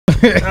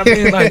I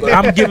mean, like,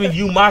 I'm giving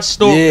you my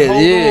story.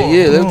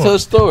 Yeah. Let's tell a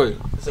story.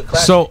 It's a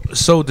classic.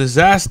 So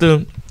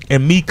Dizaster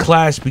and me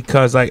clashed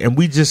because, like, and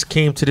we just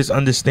came to this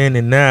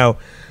understanding now,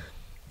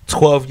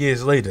 12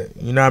 years later.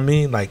 You know what I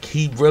mean? Like,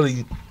 he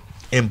really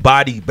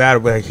embodied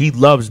battle rap. He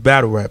loves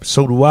battle rap.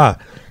 So do I.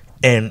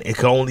 And it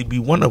can only be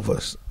one of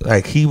us.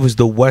 Like, he was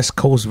the West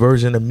Coast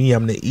version of me.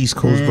 I'm the East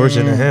Coast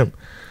version of him.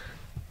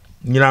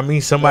 You know what I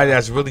mean? Somebody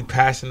that's really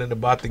passionate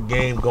about the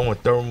game, going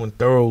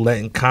thorough,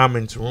 letting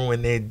comments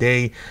ruin their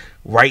day,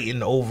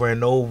 writing over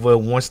and over,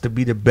 wants to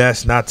be the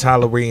best, not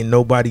tolerating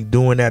nobody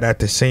doing that at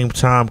the same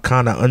time,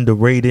 kind of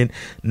underrated,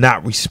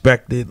 not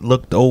respected,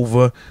 looked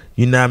over,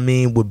 you know what I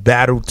mean? Would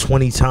battle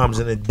 20 times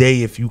in a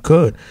day if you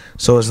could.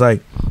 So it's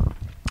like,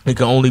 it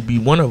can only be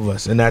one of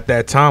us. And at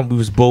that time, we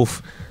was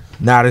both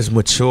not as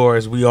mature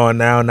as we are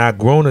now, not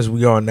grown as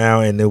we are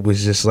now, and it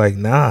was just like,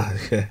 nah,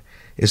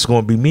 it's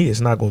going to be me.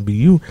 It's not going to be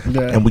you.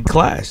 Yeah. And we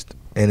clashed.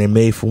 And it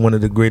made for one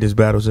of the greatest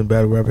battles in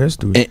battle rap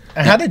history.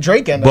 And how did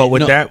Drake end up? But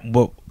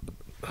with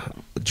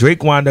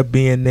Drake wound up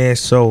being there,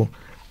 so,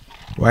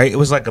 right, it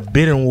was like a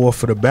bidding war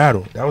for the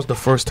battle. That was the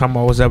first time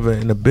I was ever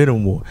in a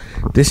bidding war.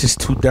 This is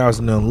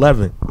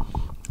 2011.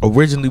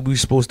 Originally, we were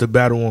supposed to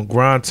battle on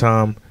Grind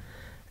Time,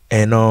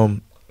 and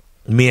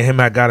me and him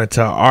had got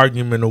into an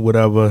argument or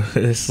whatever.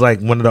 It's like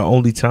one of the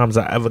only times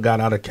I ever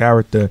got out of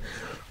character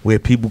where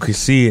people could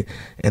see it.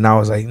 And I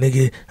was like,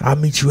 nigga, I'll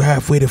meet you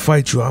halfway to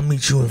fight you. I'll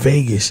meet you in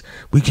Vegas.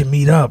 We can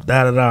meet up.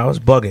 I was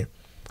bugging.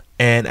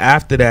 And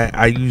after that,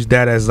 I used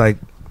that as like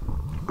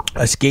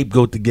a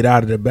scapegoat to get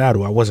out of the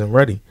battle. I wasn't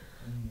ready.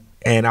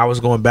 And I was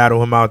going to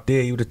battle him out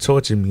there. He would have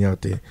tortured me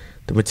out there.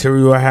 The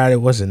material I had,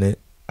 it wasn't it.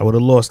 I would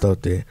have lost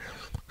out there.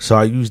 So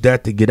I used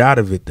that to get out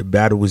of it. The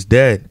battle was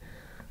dead.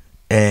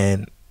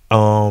 And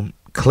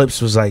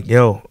Clips was like,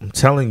 yo, I'm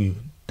telling you,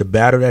 the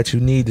battle that you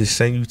need to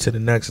send you to the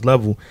next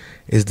level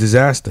is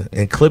Dizaster.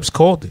 And Clips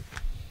called it.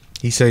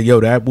 He said, yo,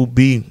 that will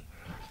be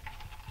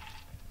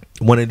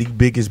one of the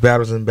biggest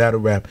battles in battle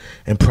rap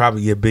and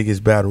probably your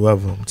biggest battle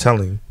ever. I'm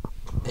telling you.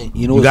 Hey,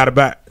 you know, you got to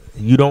back.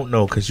 You don't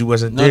know because you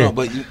wasn't there. No,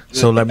 but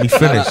so let me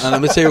finish.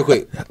 Let me say real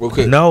quick.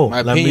 No,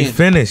 let me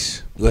finish.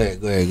 Go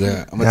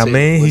ahead. I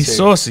mean, he's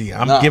saucy.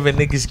 I'm giving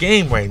niggas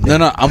game right now.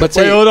 No, I'm gonna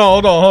tell you.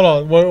 Hold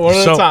on. One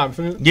at a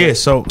time. Yeah,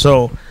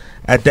 so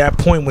at that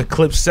point when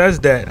Clip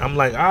says that, I'm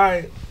like, all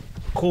right,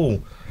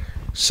 cool.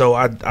 So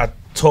I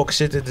talk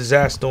shit to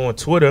Dizaster on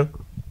Twitter,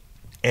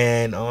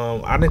 and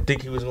I didn't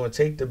think he was gonna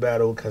take the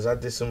battle because I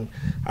did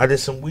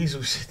some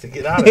weasel shit to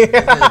get out of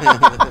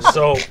it.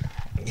 So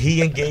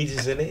he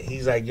engages in it.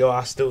 He's like, yo,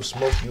 I still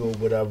smoke you or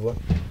whatever.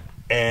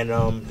 And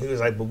he was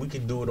like, but we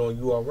can do it on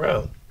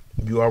URL.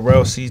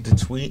 URL sees the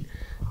tweet.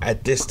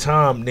 At this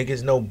time,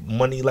 niggas know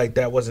money like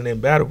that wasn't in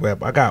battle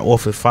rap. I got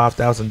offered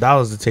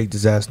 $5,000 to take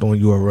Dizaster on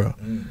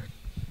URL.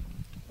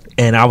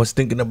 And I was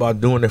thinking about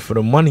doing it for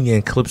the money,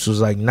 and Clips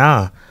was like,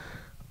 nah,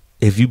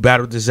 if you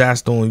battle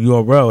Dizaster on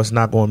URL, it's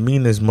not going to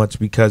mean as much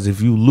because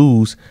if you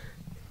lose,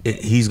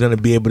 he's going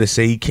to be able to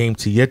say he came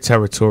to your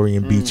territory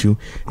and beat you.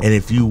 And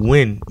if you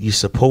win, you're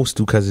supposed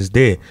to because it's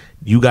there.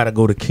 You got to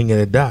go to King of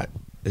the Dot.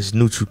 It's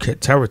neutral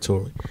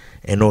territory.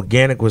 And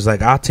Organic was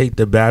like, I'll take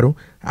the battle.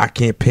 I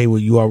can't pay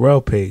what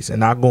URL pays.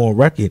 And I go on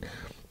record.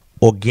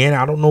 Organic,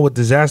 I don't know what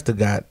Dizaster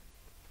got.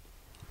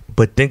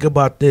 But think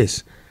about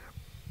this.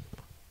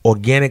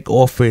 Organic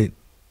offered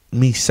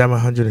me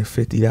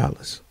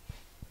 $750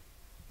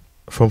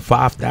 from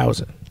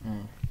 $5,000.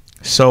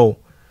 So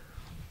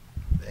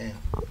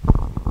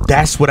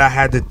that's what I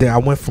had to do. I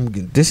went from,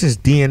 this is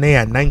DNA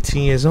at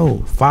 19 years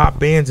old. 5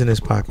 bands in his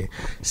pocket.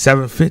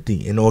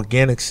 $750. And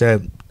Organic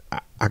said,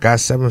 I got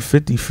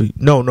 $750 for you.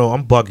 No,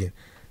 I'm bugging.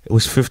 It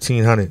was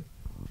 $1,500.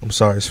 I'm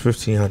sorry, it's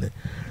 $1,500.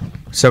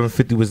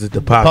 $750 was the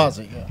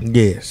deposit.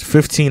 Yes,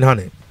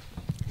 $1,500.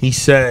 He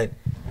said,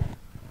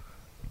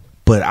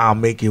 but I'll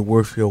make it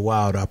worth your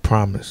while, I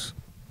promise.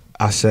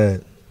 I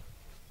said,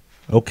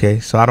 okay.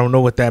 So I don't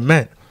know what that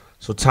meant.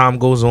 So time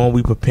goes on,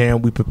 we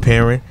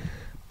preparing.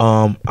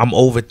 I'm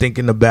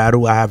overthinking the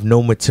battle. I have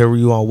no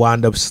material. I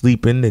wind up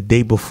sleeping. The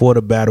day before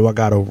the battle, I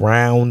got a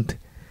round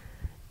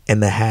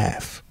and a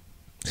half.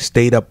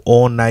 Stayed up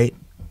all night.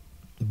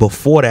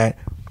 Before that,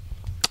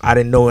 I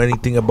didn't know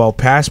anything about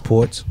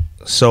passports.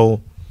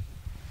 So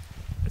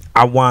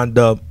I wound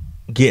up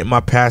getting my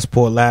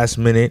passport last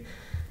minute.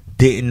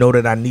 Didn't know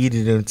that I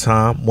needed it in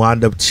time.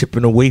 Wound up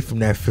chipping away from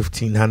that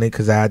 $1,500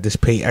 because I had to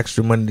pay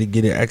extra money to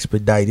get it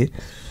expedited.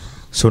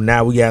 So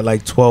now we at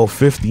like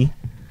 $1,250.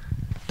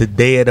 The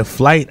day of the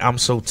flight, I'm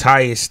so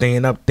tired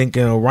staying up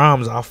thinking of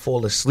rhymes, I'll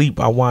fall asleep.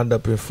 I wound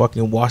up in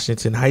fucking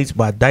Washington Heights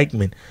by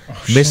Dykeman.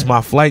 Missed my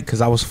flight because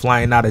I was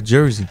flying out of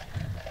Jersey.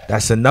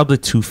 That's another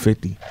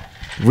 $250.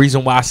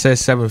 Reason why I said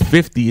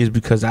 $750 is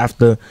because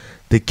after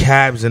the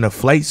cabs and the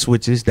flight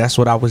switches, that's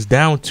what I was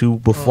down to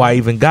before I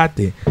even got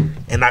there.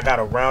 And I got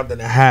a round and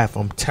a half.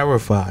 I'm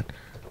terrified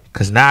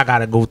because now I got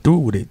to go through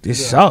with it.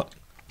 This sucked.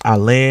 I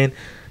land,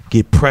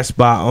 get pressed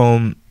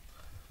by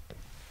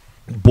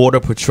Border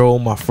Patrol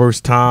my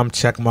first time,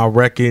 check my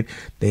record,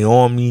 they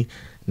on me.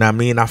 Now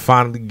I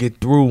finally get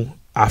through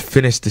I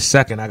finished the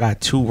second. I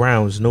got 2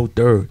 rounds, no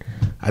third.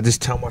 I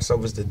just tell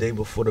myself it's the day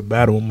before the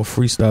battle. I'm going to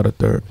freestyle the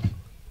third.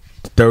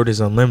 The third is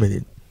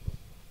unlimited.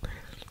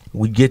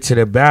 We get to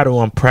the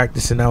battle. I'm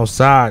practicing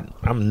outside.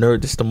 I'm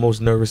nervous. This is the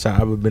most nervous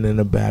I've ever been in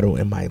a battle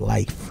in my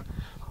life.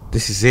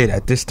 This is it.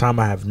 At this time,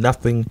 I have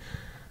nothing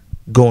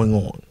going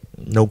on.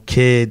 No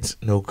kids,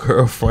 no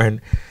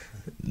girlfriend.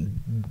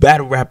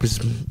 Battle rap is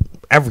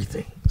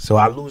everything. So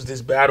I lose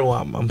this battle.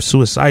 I'm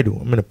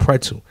suicidal. I'm in a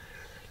pretzel.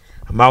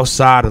 I'm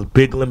outside. A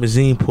big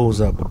limousine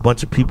pulls up. A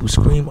bunch of people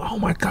scream, "Oh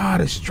my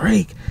God, it's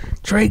Drake.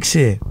 Drake's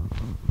here."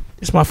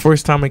 It's my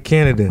first time in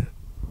Canada.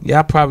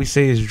 Y'all probably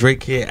say it's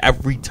Drake here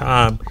every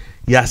time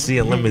y'all see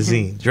a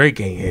limousine. Drake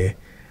ain't here.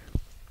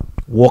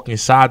 Walk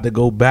inside to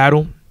go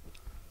battle.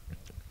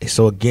 It's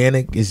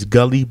organic. It's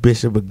Gully,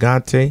 Bishop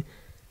Agante,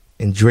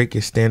 and Drake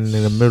is standing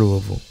in the middle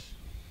of them.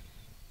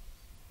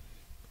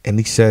 And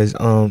he says,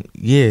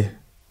 yeah,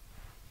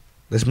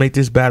 let's make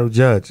this battle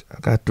judge. I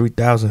got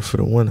 3,000 for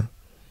the winner.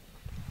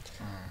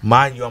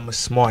 Mind you, I'm a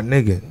smart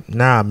nigga.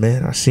 Nah,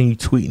 man, I seen you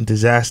tweeting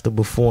Dizaster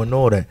before and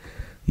all that.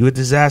 You a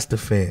Dizaster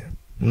fan.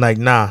 I'm like,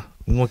 nah,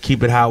 we gonna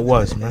keep it how it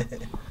was, man.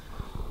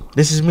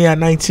 This is me at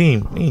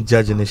 19. We ain't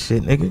judging this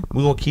shit, nigga.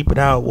 We gonna keep it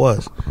how it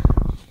was.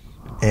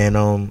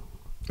 And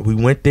we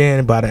went there,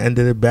 and by the end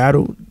of the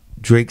battle,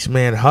 Drake's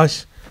man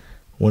Hush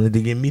wanted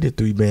to give me the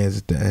 3 bands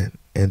at the end.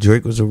 And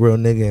Drake was a real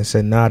nigga and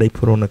said, nah, they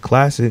put on a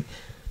classic.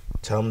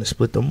 Tell them to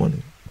split the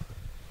money.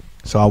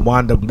 So I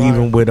wound up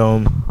leaving with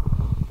an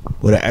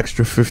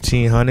extra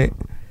 1,500,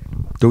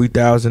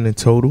 3,000 in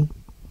total.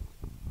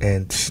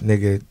 And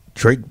nigga,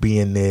 Drake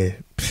being there,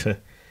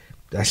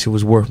 that shit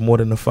was worth more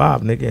than the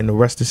 5, nigga. And the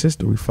rest is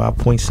history.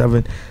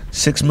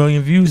 5.76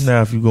 million views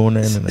now if you go on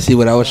the internet. See,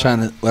 what I was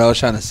trying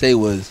to say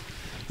was,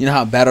 you know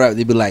how battle rap,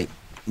 they be like,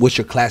 what's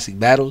your classic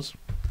battles?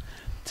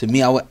 To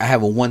me, I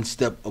have a one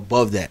step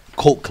above that.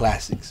 Cult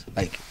classics.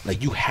 Like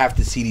you have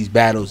to see these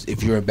battles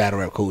if you're in battle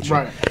rap culture.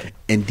 Right.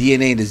 And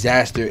DNA and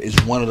Dizaster is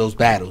one of those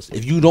battles.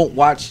 If you don't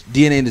watch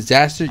DNA and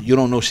Dizaster, you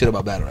don't know shit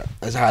about battle rap.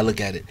 That's how I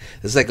look at it.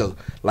 It's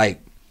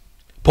like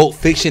Pulp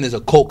Fiction is a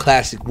cult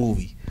classic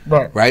movie.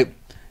 Right?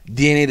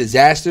 DNA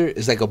Dizaster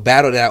is like a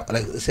battle that,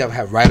 like, let's say I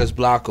have writer's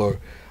block or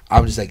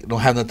I'm just like,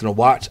 don't have nothing to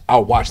watch.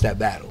 I'll watch that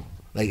battle.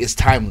 Like, it's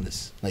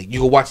timeless. Like,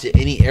 you can watch it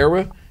any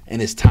era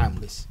and it's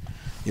timeless.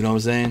 You know what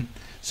I'm saying?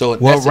 So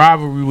what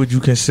rivalry would you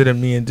consider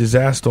me and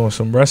Dizaster on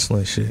some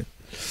wrestling shit?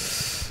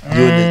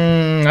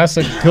 That's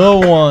a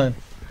good one.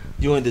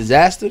 You in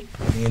Dizaster?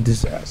 Me and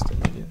Dizaster,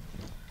 nigga.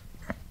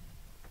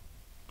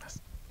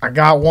 I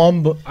got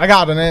one, but I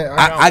got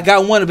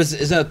one, but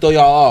it's gonna throw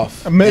y'all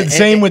off.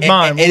 Same with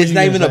mine. And it's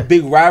not even a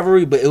big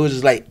rivalry, but it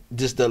was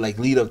just the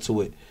lead up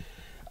to it.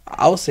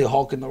 I would say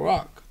Hulk and The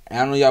Rock. And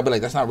I know y'all be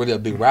like, that's not really a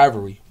big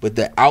rivalry, but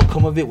the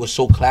outcome of it was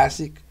so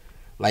classic.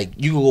 Like,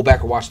 you can go back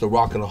and watch The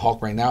Rock and the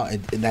Hulk right now,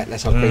 and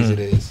that's how crazy it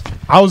is.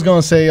 I was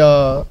gonna say,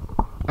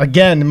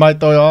 again, it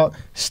might throw y'all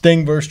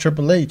Sting versus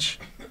Triple H.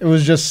 It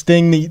was just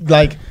Sting.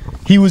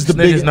 He was the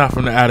biggest. Not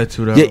from the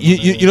attitude of it.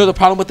 You know the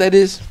problem with that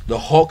is the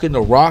Hulk and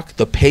The Rock.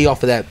 The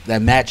payoff of that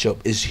matchup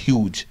is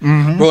huge,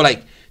 bro.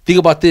 Like, think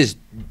about this: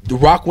 The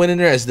Rock went in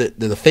there as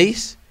the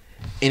face,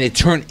 and it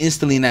turned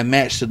instantly in that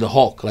match to the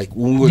Hulk. Like,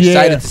 when we were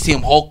excited to see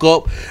him Hulk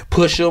up,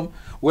 push him.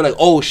 We're like,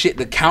 oh shit,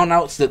 the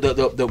countouts,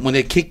 the when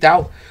they kicked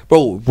out,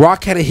 bro.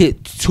 Rock had to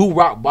hit 2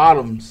 rock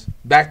bottoms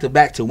back to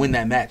back to win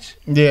that match.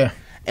 Yeah,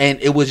 and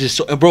it was just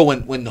so. And bro,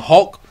 when the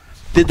Hulk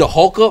did the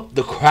Hulk up,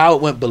 the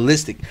crowd went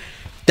ballistic.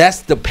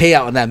 That's the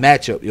payout in that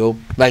matchup, yo.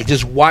 Like,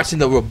 just watching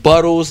the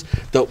rebuttals.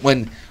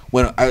 When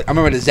I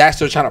remember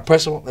Dizaster trying to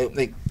press him,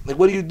 like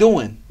what are you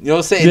doing? You know what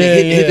I'm saying? Yeah,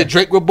 they hit the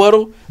Drake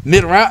rebuttal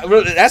mid round.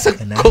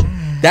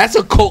 That's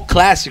a cult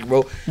classic,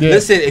 bro. Yeah.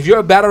 Listen, if you're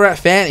a battle rap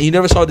fan and you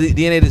never saw the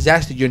DNA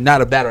Dizaster, you're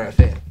not a battle rap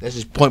fan. That's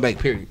just point blank,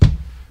 period.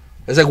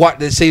 It's like what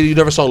they say you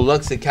never saw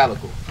Lux and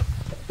Calico.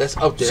 That's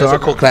up there. That's a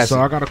cult classic. So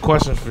I got a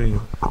question for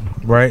you,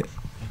 right?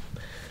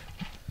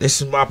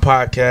 This is my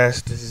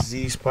podcast. This is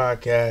Z's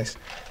podcast.